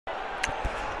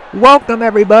Welcome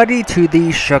everybody to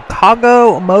the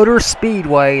Chicago Motor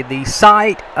Speedway, the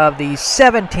site of the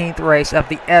 17th race of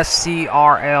the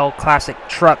SCRL Classic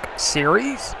Truck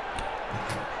Series.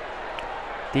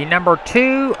 The number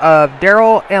 2 of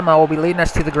Daryl Emma will be leading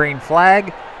us to the green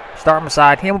flag. Starting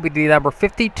beside him will be the number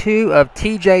 52 of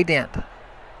TJ Dent.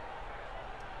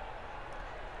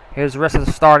 Here's the rest of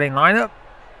the starting lineup.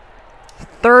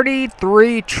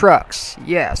 33 trucks.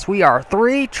 Yes, we are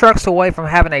 3 trucks away from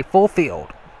having a full field.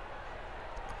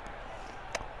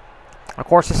 Of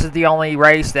course, this is the only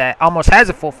race that almost has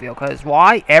a full field, because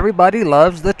why? Everybody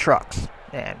loves the trucks,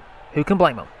 and who can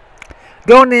blame them?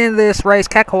 Going into this race,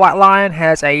 Cackle White Lion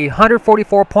has a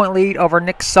 144-point lead over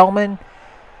Nick Solman.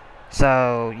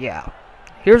 So, yeah.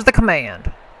 Here's the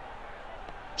command.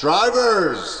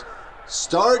 Drivers,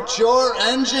 start your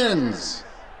engines.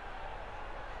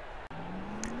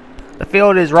 The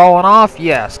field is rolling off.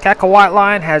 Yes, Cackle White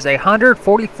Lion has a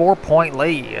 144-point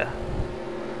lead.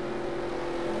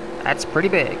 That's pretty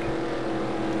big.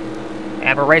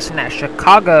 And we're racing at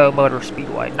Chicago Motor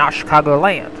Speedway, not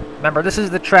Chicagoland. Remember, this is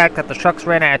the track that the trucks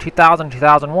ran at 2000,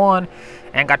 2001,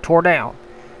 and got tore down.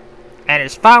 And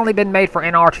it's finally been made for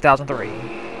NR 2003.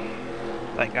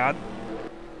 Thank God.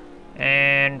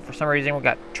 And for some reason, we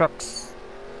got trucks.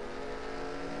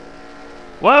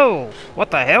 Whoa!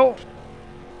 What the hell?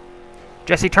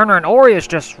 Jesse Turner and Orius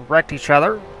just wrecked each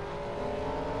other.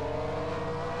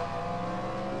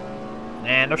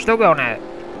 And they're still going at it.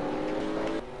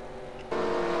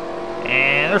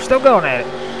 And they're still going at it.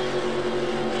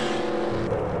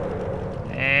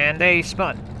 And they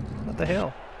spun. What the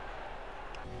hell?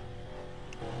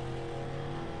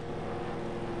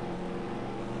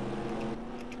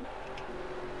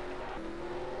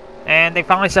 And they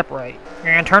finally separate.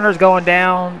 And Turner's going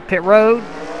down pit road.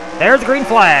 There's the green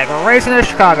flag. We're racing to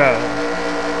Chicago.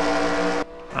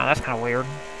 Oh, that's kind of weird.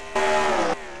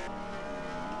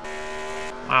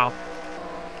 Wow.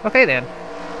 Okay then.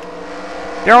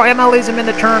 Daryl Emma leads him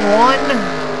into turn 1.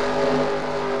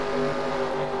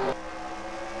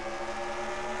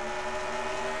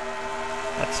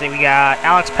 Let's see, we got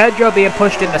Alex Pedro being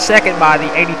pushed into second by the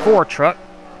 84 truck.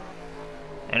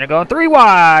 And they're going 3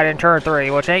 wide in turn 3,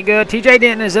 which ain't good. TJ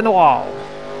Denton is in the wall.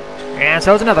 And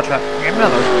so is another truck. And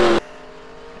another.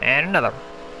 And another.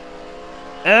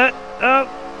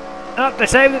 They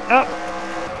saved it.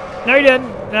 No, he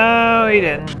didn't. No, he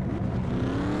didn't.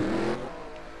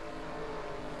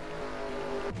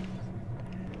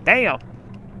 Damn.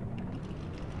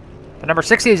 The number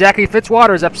 60, Zachary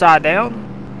Fitzwater, is upside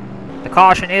down. The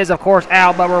caution is, of course,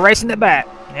 out, but we're racing it back.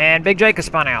 And Big Jake has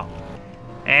spun out.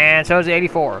 And so is the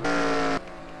 84.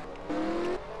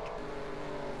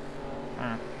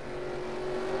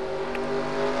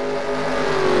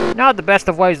 Not the best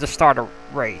of ways to start a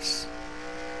race.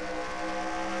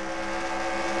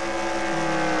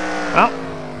 Well,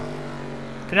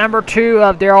 the number 2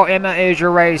 of Daryl Emma is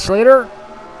your race leader.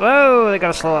 Whoa, they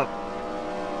gotta slow up.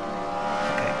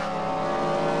 Okay.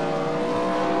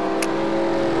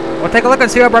 We'll take a look and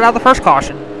see what brought out the first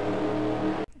caution.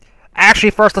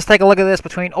 Actually, first let's take a look at this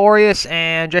between Orius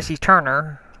and Jesse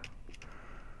Turner.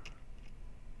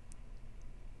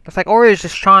 Looks like Orius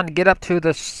just trying to get up to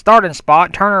the starting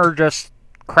spot. Turner just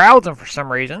crowds him for some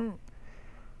reason.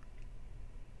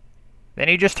 Then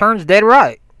he just turns dead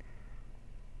right.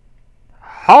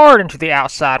 Hard into the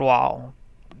outside wall.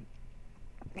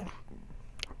 I'm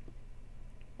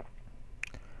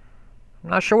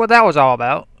not sure what that was all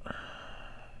about.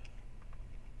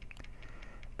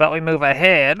 But we move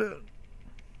ahead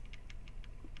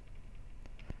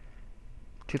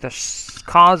to the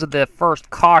cause of the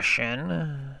first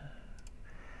caution.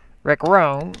 Rick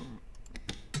Rome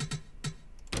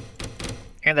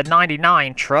and the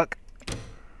 99 truck.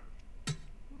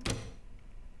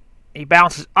 He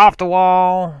bounces off the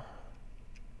wall.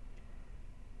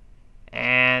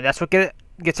 And that's what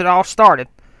gets it all started.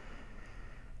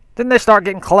 Then they start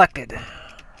getting collected.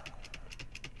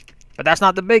 But that's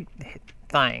not the big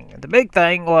thing. The big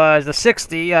thing was the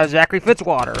 60, Zachary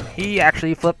Fitzwater. He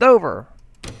actually flipped over.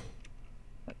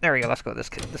 There we go. Let's go this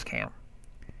cam.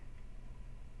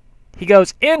 He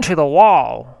goes into the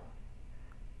wall.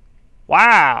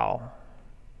 Wow.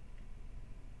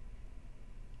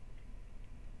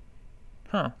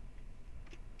 Huh.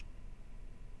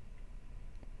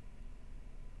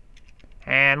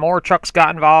 And more trucks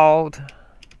got involved.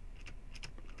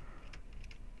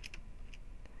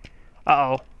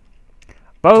 Uh-oh.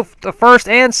 Both the first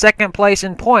and second place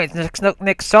in points, Nick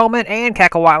Solman and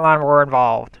Cackle White Lion were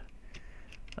involved.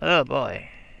 Oh boy.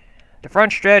 The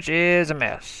front stretch is a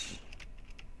mess.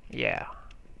 Yeah.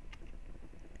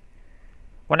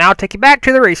 We'll now take you back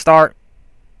to the restart.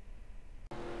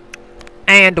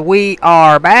 And we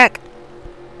are back.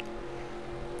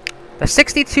 The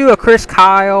 62 of Chris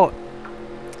Kyle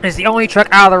is the only truck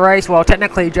out of the race. Well,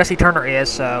 technically Jesse Turner is,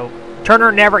 so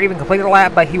Turner never even completed a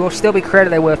lap, but he will still be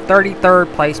credited with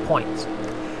 33rd place points.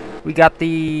 We got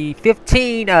the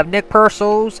 15 of Nick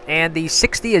Purcell's and the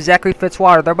 60 of Zachary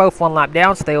Fitzwater. They're both 1 lap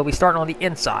down, so they will be starting on the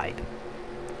inside.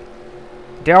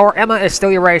 Daryl Emma is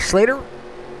still your race leader.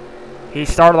 He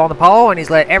started on the pole and he's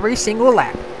led every single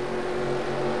lap.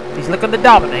 He's looking to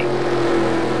dominate,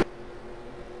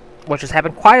 which has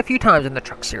happened quite a few times in the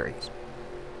truck series.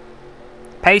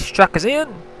 Pace truck is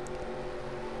in.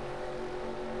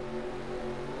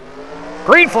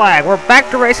 Green flag. We're back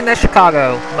to racing at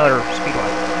Chicago Motor Speedway.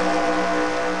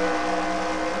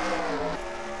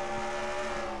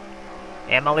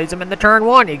 Emma leads him into turn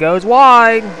 1. He goes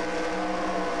wide.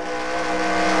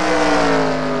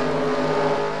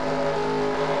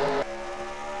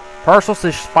 Purcell's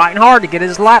is fighting hard to get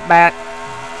his lap back.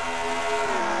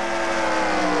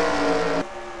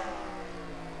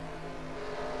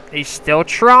 He's still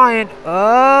trying.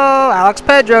 Oh, Alex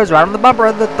Pedro's right on the bumper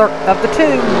of the 2.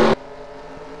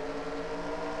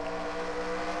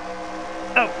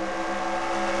 Oh.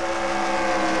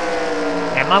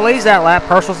 Emma leads that lap.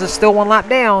 Purcell's is still 1 lap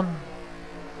down.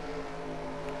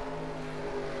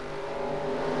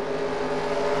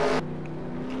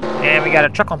 And we got a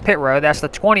truck on pit road. That's the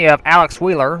 20 of Alex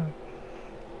Wheeler.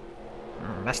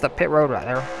 That's the pit road right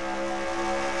there.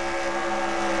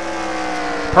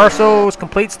 Purcell's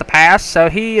completes the pass, so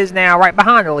he is now right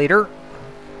behind the leader.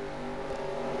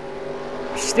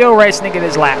 Still racing to get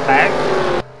his lap back.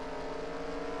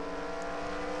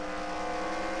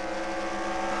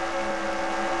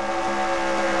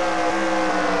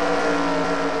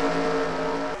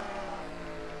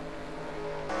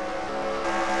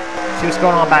 See what's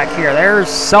going on back here. There's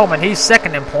Selman. He's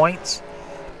second in points.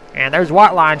 And there's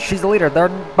Whiteline. She's the leader. They're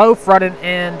both running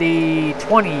in the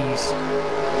 20s,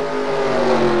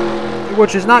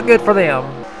 which is not good for them.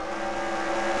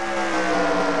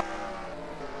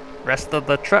 Rest of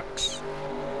the trucks.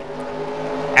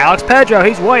 Alex Pedro,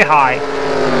 he's way high.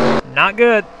 Not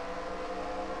good.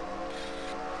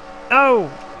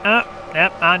 Oh,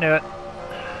 yep, I knew it.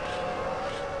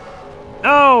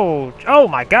 Oh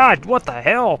my God, what the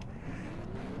hell?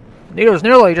 Needles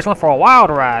nearly just went for a wild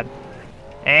ride.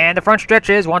 And the front stretch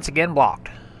is once again blocked.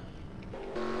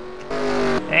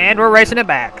 And we're racing it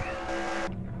back.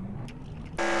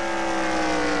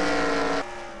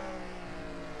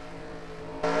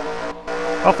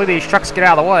 Hopefully these trucks get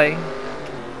out of the way.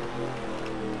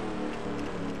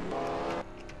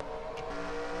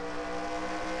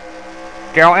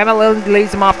 Daryl Emma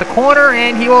leads him off the corner,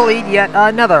 and he will lead yet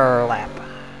another lap.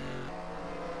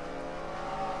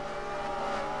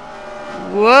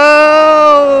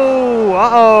 Whoa!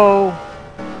 Uh-oh.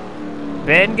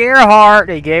 Ben Gerhardt,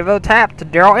 he gave a tap to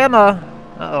Daryl Emma.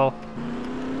 Uh-oh.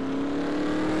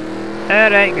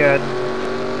 That ain't good.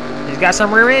 He's got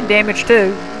some rear end damage,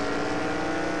 too.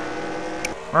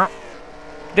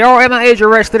 Daryl Emma is your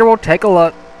race leader. We'll take a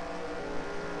look.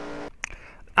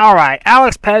 Alright,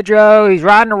 Alex Pedro, he's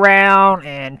riding around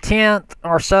in 10th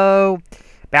or so.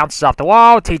 Bounces off the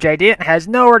wall. TJ Dent has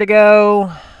nowhere to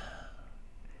go.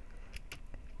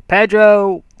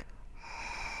 Pedro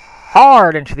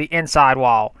hard into the inside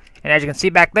wall. And as you can see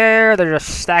back there, they're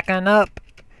just stacking up.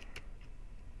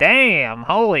 Damn,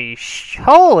 holy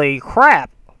crap.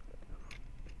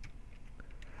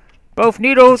 Both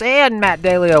Needles and Matt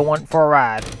Dalio went for a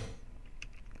ride.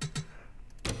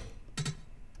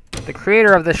 The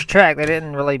creator of this track, they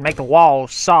didn't really make the wall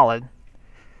solid.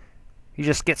 You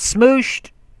just get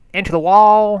smooshed into the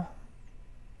wall.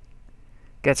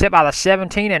 Gets hit by the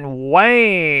 17 and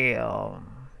wham!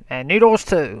 And Needles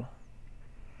too.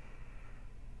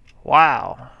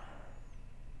 Wow.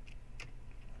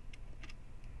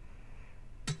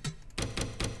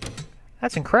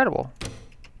 That's incredible.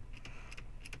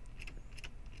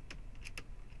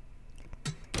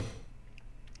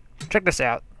 Check this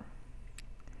out.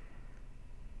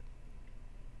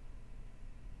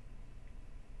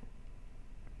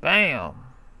 Bam.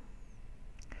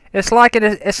 It's like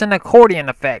it's an accordion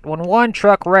effect. When one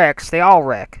truck wrecks, they all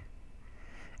wreck.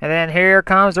 And then here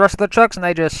comes the rest of the trucks, and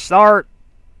they just start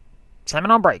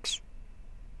slamming on brakes.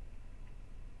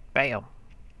 Bam.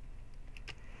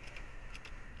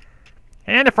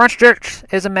 And the front stretch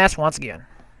is a mess once again.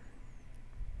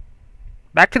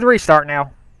 Back to the restart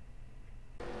now.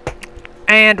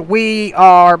 And we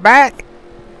are back.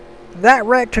 That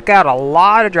wreck took out a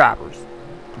lot of drivers.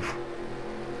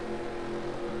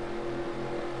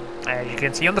 As you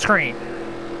can see on the screen,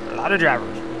 a lot of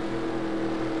drivers.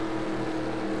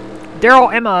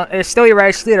 Daryl Emma is still your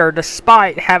race leader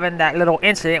despite having that little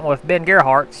incident with Ben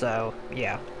Gerhardt, so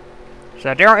yeah.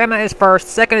 So Daryl Emma is first,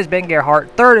 second is Ben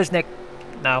Gerhardt, third is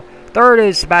third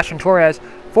is Sebastian Torres,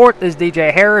 fourth is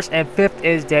DJ Harris, and fifth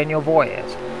is Daniel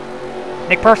Voyez.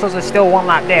 Nick Purcell's is still one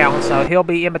lap down, so he'll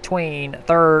be in between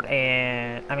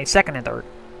second and third.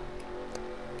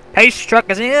 Pace truck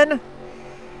is in.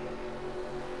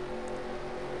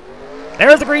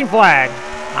 There's the green flag.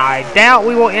 I doubt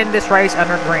we will end this race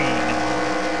under green.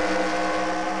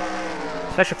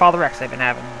 Especially for all the wrecks they've been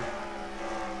having.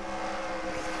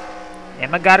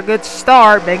 Emma got a good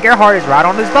start. Ben Gerhardt is right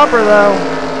on his bumper, though.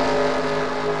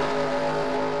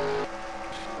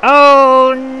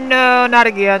 Oh, no, not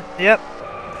again. Yep.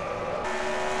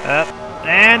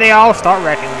 And they all start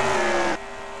wrecking.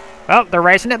 Oh, they're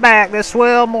racing it back. This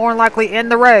will more than likely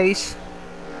end the race.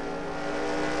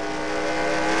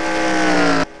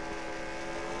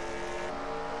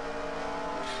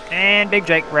 And Big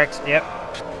Jake wrecks. Yep.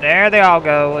 There they all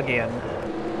go again.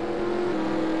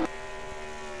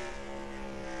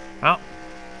 Oh.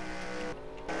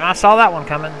 I saw that one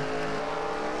coming.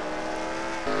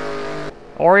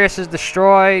 Aureus is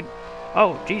destroyed.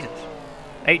 Oh, Jesus.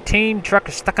 18, truck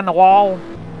is stuck in the wall.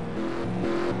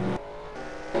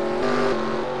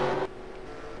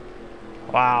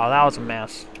 Wow, that was a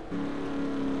mess.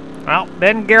 Well,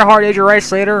 Ben Gerhardt is your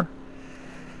race leader.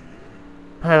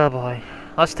 Oh boy.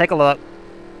 Let's take a look.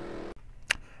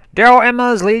 Daryl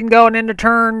Emma is leading going into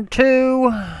turn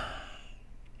 2.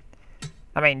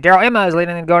 Daryl Emma is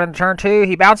leading going into turn 2.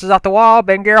 He bounces off the wall.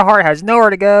 Ben Gerhardt has nowhere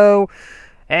to go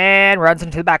and runs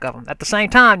into the back of him. At the same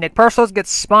time, Nick Purcell gets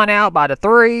spun out by the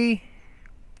 3.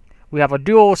 We have a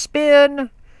dual spin.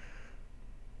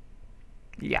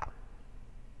 Yeah.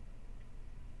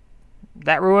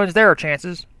 That ruins their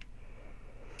chances.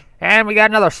 And we got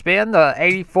another spin, the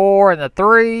 84 and the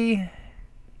 3.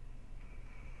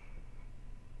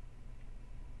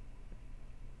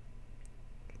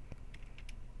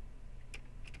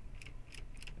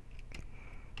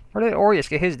 Where did Aureus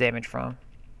get his damage from?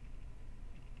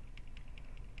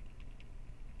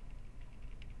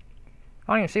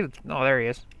 I don't even see the... Oh, there he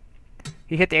is.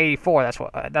 He hit the 84. That's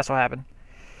what happened.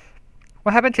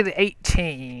 What happened to the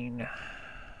 18?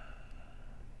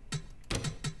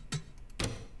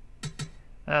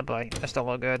 Oh boy, that's still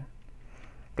look good.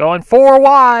 Going 4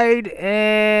 wide,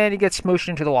 and he gets smooshed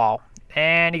into the wall.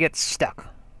 And he gets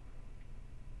stuck.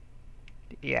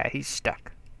 Yeah, he's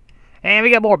stuck. And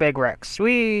we got more big wrecks.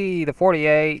 The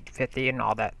 48, 50, and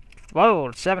all that.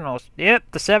 Whoa, the 7 was... Yep,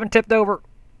 the 7 tipped over.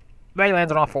 But he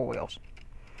lands on all 4 wheels.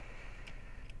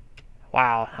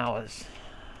 Wow, that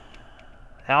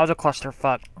was a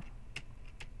clusterfuck.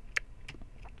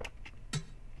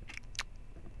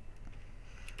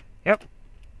 Yep.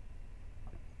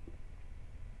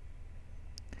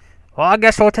 Well, I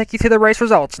guess we'll take you through the race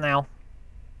results now.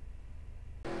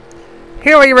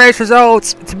 Here are your race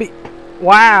results.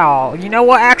 Wow, you know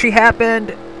what actually happened?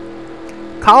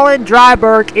 Colin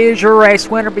Dryberg is your race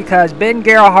winner because Ben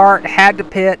Gerhardt had to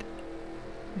pit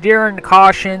during the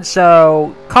caution,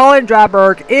 so Colin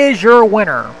Dryberg is your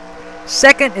winner.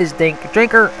 Second is Dink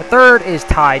Drinker. Third is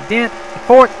Ty Dent.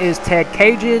 Fourth is Ted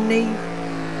Cajun.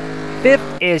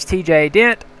 Fifth is TJ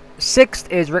Dent.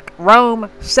 Sixth is Rick Rome.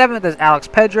 Seventh is Alex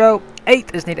Pedro.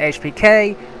 Eighth is Nita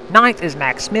HPK. Ninth is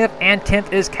Max Smith. And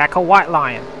 10th is Cackle White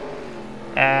Lion.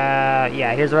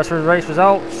 Yeah, here's the rest of the race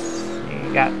results.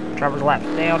 You got Trevor's laps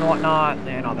down and whatnot,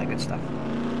 and all that good stuff.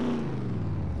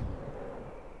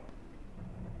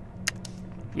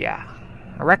 Yeah,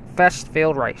 a Wreckfest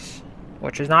field race,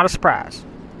 which is not a surprise.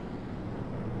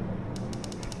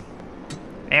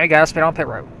 And we got to spin on pit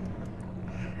road.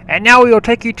 And now we will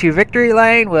take you to victory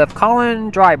lane with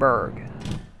Colin Dryberg.